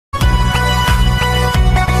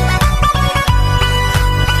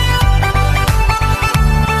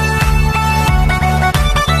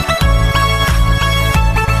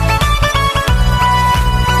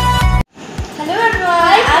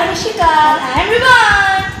am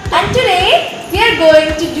Rivan and today we are going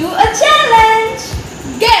to do a challenge.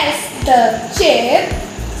 Guess the chip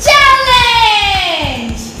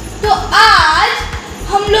challenge. तो आज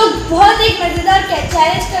हम लोग बहुत एक मजेदार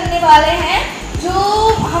चैलेंज करने वाले हैं जो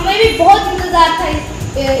हमें भी बहुत इंतजार था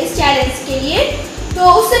इस चैलेंज के लिए।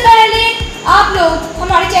 तो उससे पहले आप लोग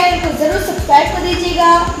हमारे चैनल को जरूर सब्सक्राइब कर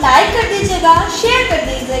दीजिएगा, लाइक कर दीजिएगा, शेयर कर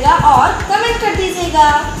दीजिएगा और कमेंट कर दीजिएगा।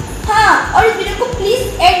 हाँ, और इस वीडियो को प्लीज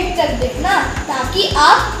एंड तक देखना ताकि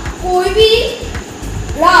आप कोई भी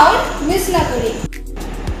राउंड मिस ना करें।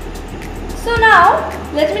 So now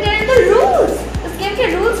let me tell you the rules. इस गेम के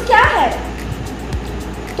रूल्स क्या है?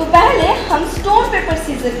 तो पहले हम स्टोन पेपर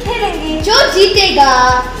सीजर खेलेंगे। जो जीतेगा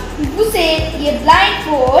उसे ये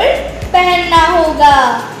ब्लाइंडफोल्ड पहनना होगा।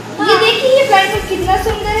 ये देखिए ये ब्लाइंडफोल्ड कितना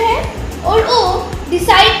सुंदर है और वो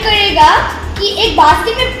डिसाइड करेगा कि एक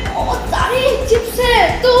बास्केट में बहुत सारे चिप्स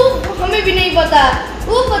है तो हमें भी नहीं पता,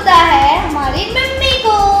 वो पता है हमारी मम्मी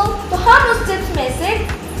को। तो हम उस चिप्स में से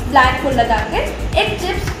ब्लाइंडफोल्ड लगाकर एक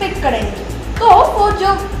चिप्स पिक करेंगे। तो वो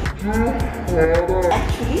जो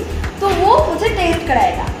एक्चुअली तो वो मुझे टेस्ट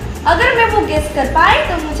कराएगा। अगर मैं वो गेस कर पाई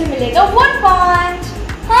तो मुझे मिलेगा 1 पॉइंट।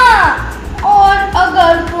 हाँ, और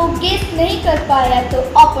अगर वो गेस नहीं कर पाया तो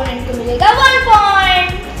ओपोनेंट को मिलेगा 1 point.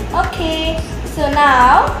 Okay, so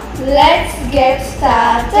now let's get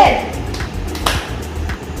started.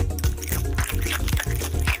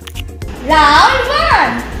 Round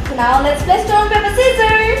 1. So now let's play stone paper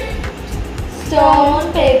scissors. Stone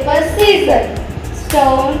paper scissors.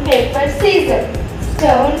 Stone paper scissors.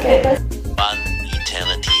 Stone paper. One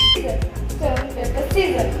eternity. Stone paper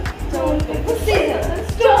scissors. Stone paper scissors.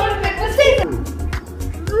 Stone paper scissors.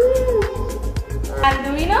 I'm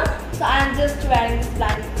the winner, so I'm just wearing this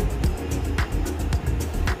blindfold.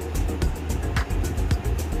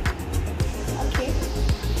 Okay.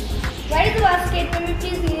 Where is the basket? Let me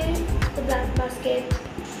please see the black basket.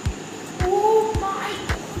 Oh my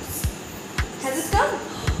God! Has it come?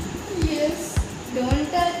 Yes. Don't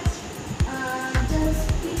touch. Just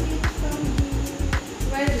pick it from here.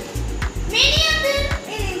 Where is it? Many of them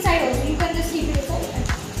is inside also. You can just keep it aside.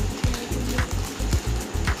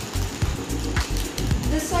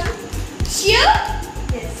 This one? Sure?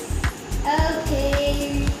 Yes.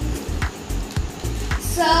 Okay.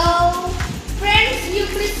 So, friends, you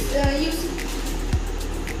please use.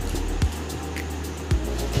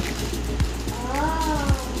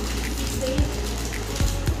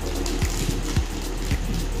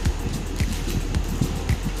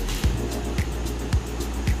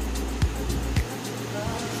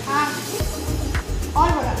 और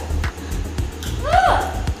बड़ा।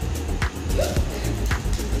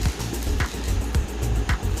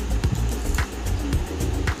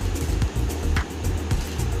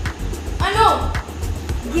 I know.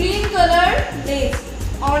 Green color lace.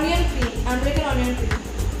 Onion cream. American onion cream.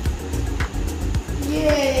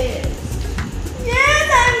 Yes. Yes,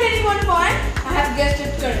 I am getting 1 point. I have guessed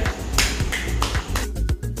it correct.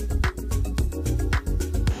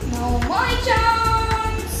 Now my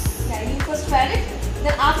chance. Yeah, you first try it.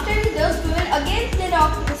 Then after he does, we will again play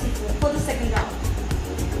rock paper scissors for the second round.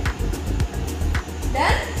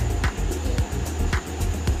 Done?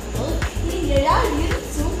 Okay, there are really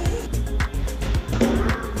so many.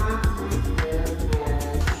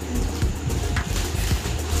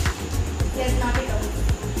 Yes, knock it out.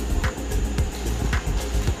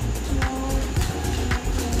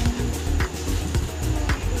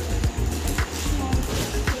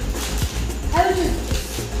 I will choose this.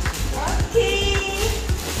 Okay.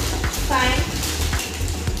 Fine.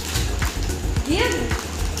 Give me.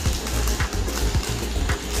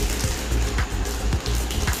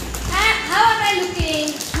 How am I looking?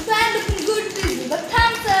 If I am looking good, please give a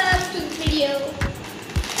thumbs up to the video.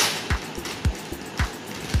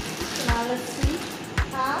 So now let's see.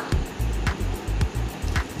 Huh?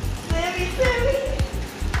 Very.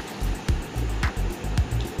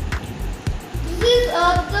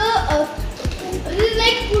 This is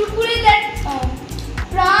like kurkure that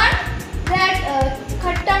prawn that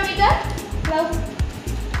khatta meeta.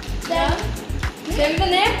 Tell the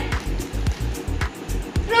name.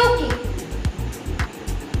 Croaky.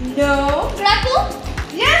 No. Crackle?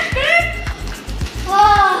 Yes, correct.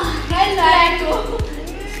 I like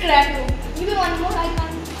Crackle. Give me one more. I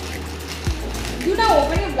can't. You now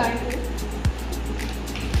open your blindfold.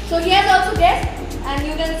 So he has also guessed, and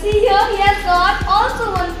you can see here he has got also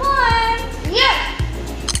 1 point. Yeah.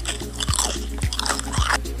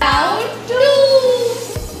 Round 2.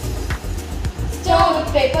 Stone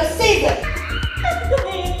paper scissors.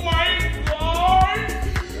 Oh my God.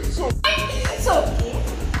 It's okay.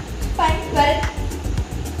 Fine, got it.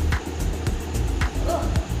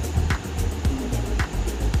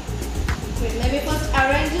 Let me first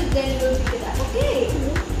arrange it, then we'll pick it up. Okay.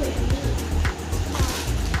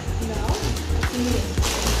 Now, let's move it.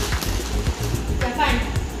 Yeah, fine.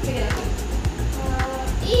 Pick it up.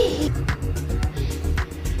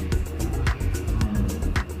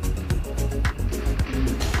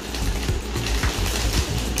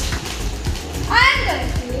 I'm going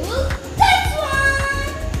to do this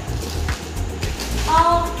one.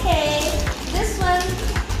 Okay, this one.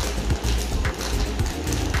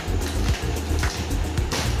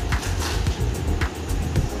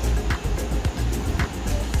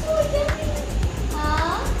 So yummy.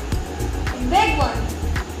 Big one.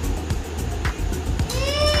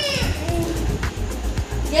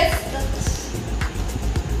 Yes, that's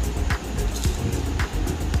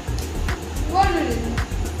what it is.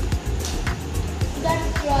 That's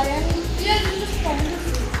Ryan. Yes, just trying to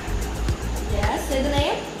see. Yes, say the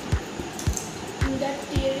name. That's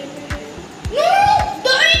no,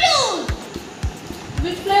 Doritos.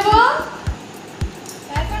 Which flavor?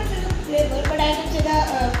 I can't say the flavor, but I can say the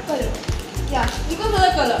color. Yeah, you can say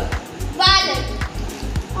the color. Violet.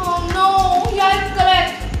 Oh no, you are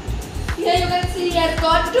correct. Here you can see he has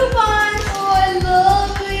got 2 points. Oh, I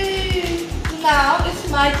love it. Now it's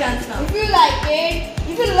my chance now. If you like it,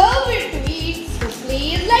 if you love it to eat, so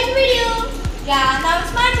please like the video. Yeah, now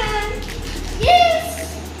it's my turn. Yes.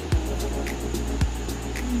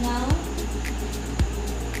 Now,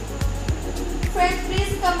 friends,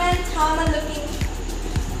 please comment how am I looking.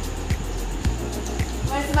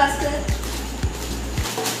 Where's the basket?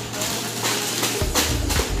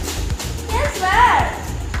 Yes, where?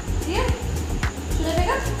 Here? Should I pick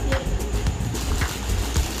up? Yeah.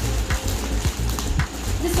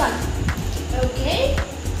 This one. Okay.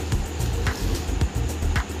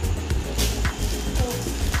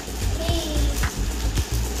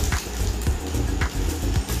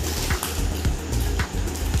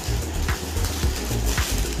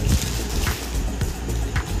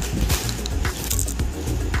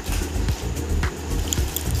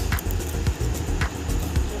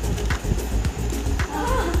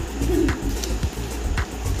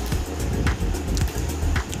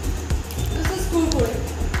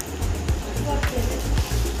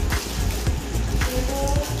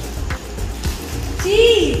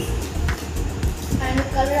 Cheese. And the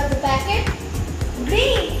color of the packet?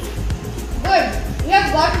 Green. Good. We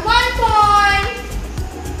have got 1 point.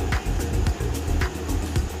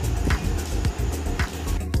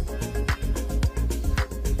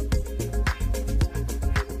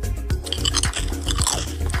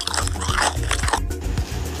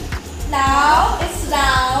 Now it's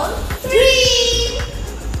round 3.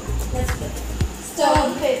 Let's play.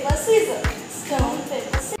 Stone, paper, scissors. Stone,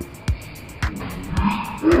 paper, scissors.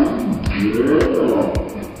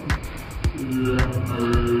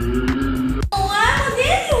 Oh, I'm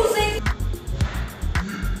again losing.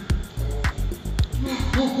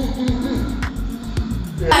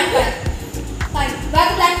 Fine. Grab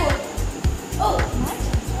the blackboard. Oh, my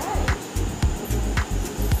turn. Right.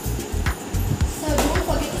 So don't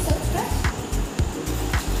forget to subscribe.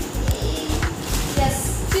 Yes,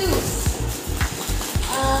 choose.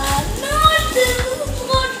 No, this is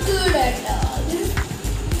not good at all.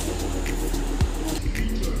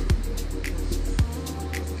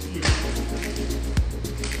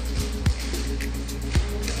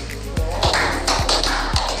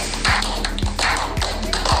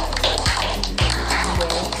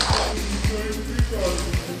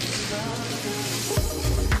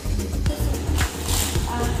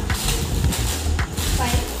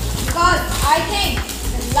 Because I think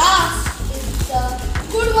the last is the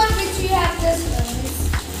good one which we have just learned.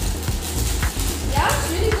 Yeah, it's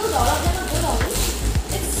really good. All of them are good always.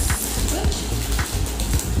 It's good.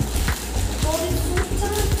 All these fruits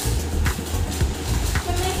are.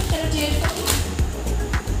 Can I change for you?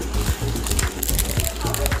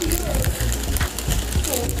 How do you feel?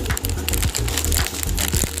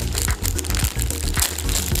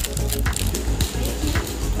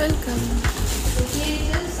 Welcome.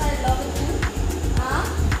 Potatoes, I love it too.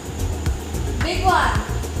 Big one.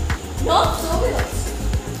 No, so big ones.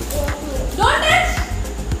 Don't touch.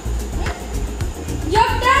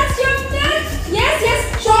 You've touched. Yes.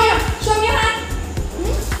 Show me your hand.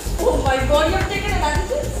 Oh my God, you have taken another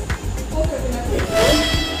chips. Okay, nothing.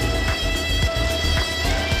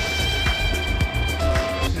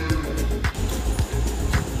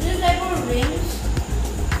 This is like for rings,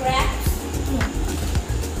 cracks. No.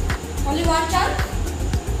 Only 1 chance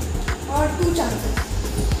or 2 chances?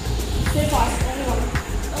 Stay fast, only 1.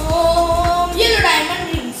 Yellow diamond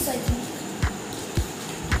rings, I think.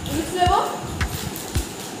 Which flavor?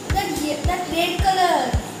 That red color.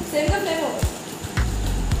 Same the flavor.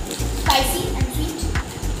 Spicy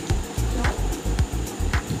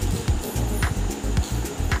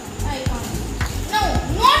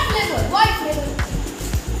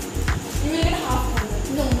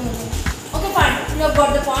have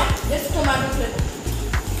got the point. It's tomato flavor.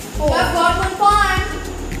 Oh. You have got 1 point.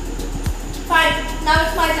 Fine. Now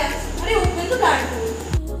it's my chance. Hurry, open the blindfold.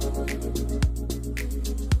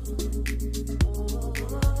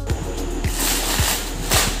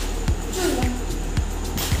 Choose one.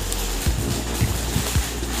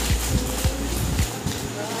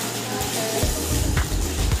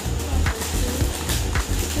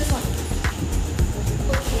 This one.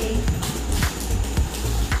 Okay.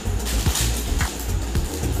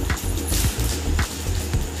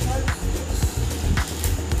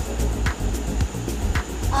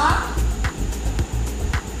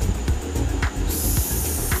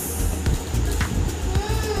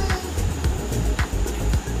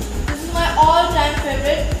 This is my all-time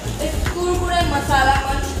favorite. It's Kurkure Masala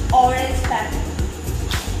Munch Orange Packet.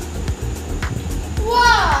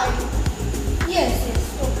 Why? Yes.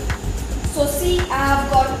 Okay. So see, I have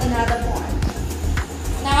got another point.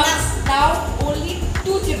 Now only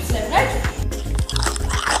 2 chips left, right?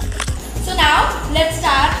 So now let's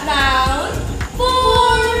start round 4.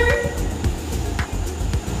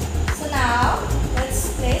 So now let's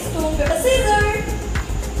play stone, paper, scissors.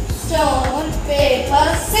 Stone, paper,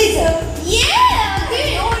 scissors. Yeah!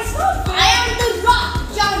 Okay. No, it's not fair. I am the Rock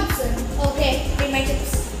Johnson. Okay, bring my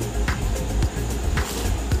chips.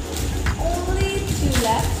 Only 2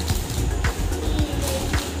 left.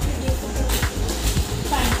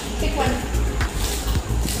 Fine, pick one.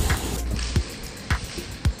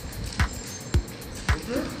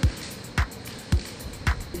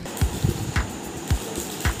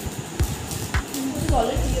 This is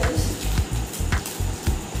already yours.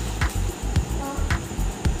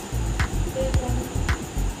 Pick one.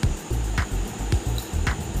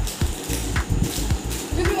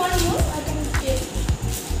 Do you want more? I can take.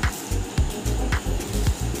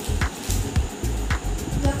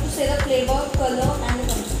 You have to say the flavor, color, and the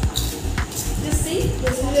concept. Just see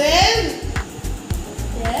this one. Well,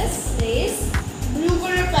 Yes, this. blue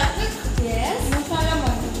color packet. Yes. Masala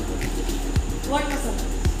Munch. What masala?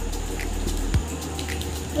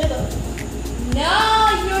 Flavor. No,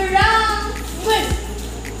 you're wrong. Good.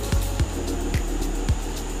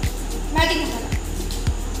 Magic masala.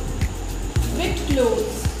 Bit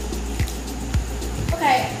close.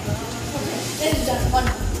 Okay. This is done. One.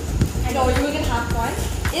 And all you will get half point.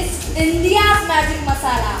 It's India's magic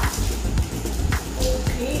masala.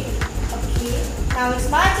 Okay. Okay. Now it's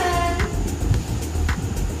my turn.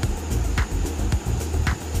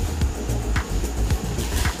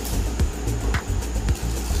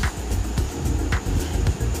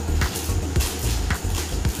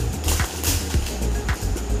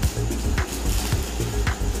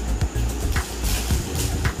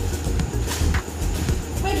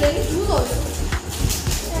 Wait, let me choose also.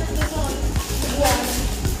 Yeah, this one. Yeah.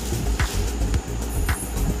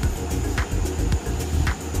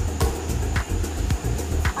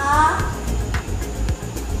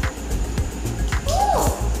 Oh.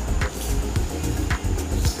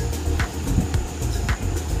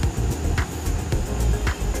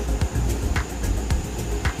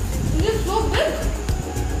 It is so big.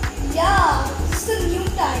 Yeah, this is the new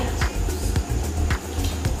type.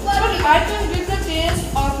 But I can give the taste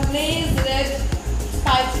of Lay's red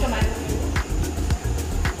spiced tomato flavor.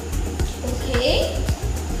 Okay.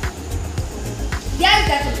 Yes,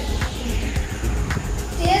 definitely.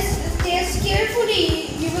 Taste carefully.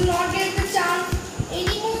 You will not get the chance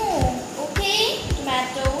anymore. Okay?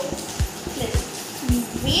 Tomato flavor.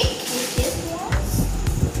 Wait, this once.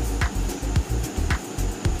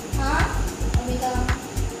 Huh? Amita.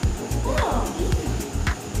 Oh.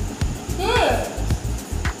 Good.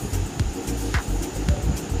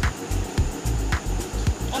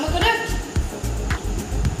 Am I correct?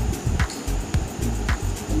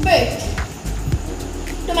 Baked.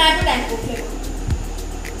 Tomato tango flavor.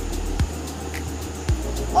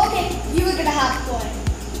 Okay, you will get a half point.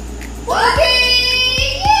 Okay.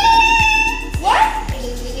 Yay! What? It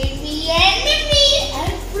is between me and Mimi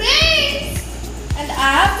and friends. And I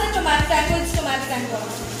have the tomato tango. It's tomato tango.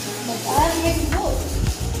 But I have made both.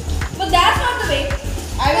 But that's not the way.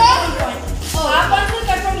 I will give you a point. Oh. Half points will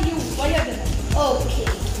cut from you. What you have done? Okay.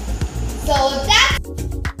 So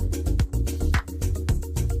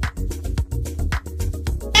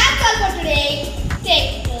that's all for today.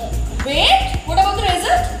 Take care. Wait, what about the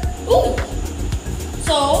result? Ooh.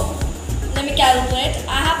 So, let me calculate. I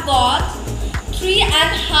have got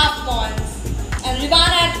 3.5 points. And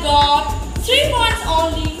Rivan had got 3 points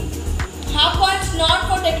only. Half points not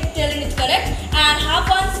for telling it correct. And half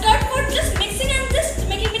points cut for just mixing and just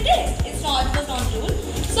making it taste. It was not rule.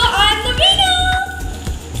 So, I am the winner.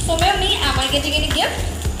 So, Mummy, am I getting any gift?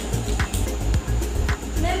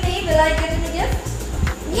 Mummy, will I get any gift?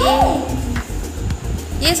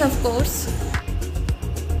 Yes, of course.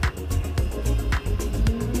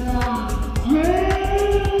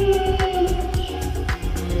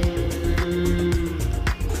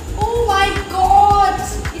 Oh my god!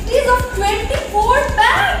 It is of 24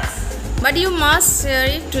 packs! But you must share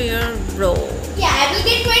it to your bro. Yeah, I will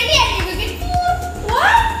get 20 and you will get 4.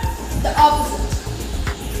 What? The opposite.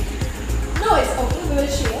 No, it's okay, we will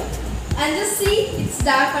share. And just see, it's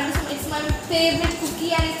dark fantasy. It's my favorite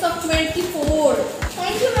cookie and it's of 24.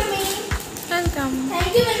 Thank you, Mummy. Welcome.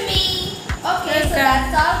 Thank you, Mummy. Okay, so Welcome.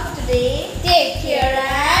 that's all for today. Take care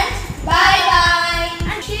and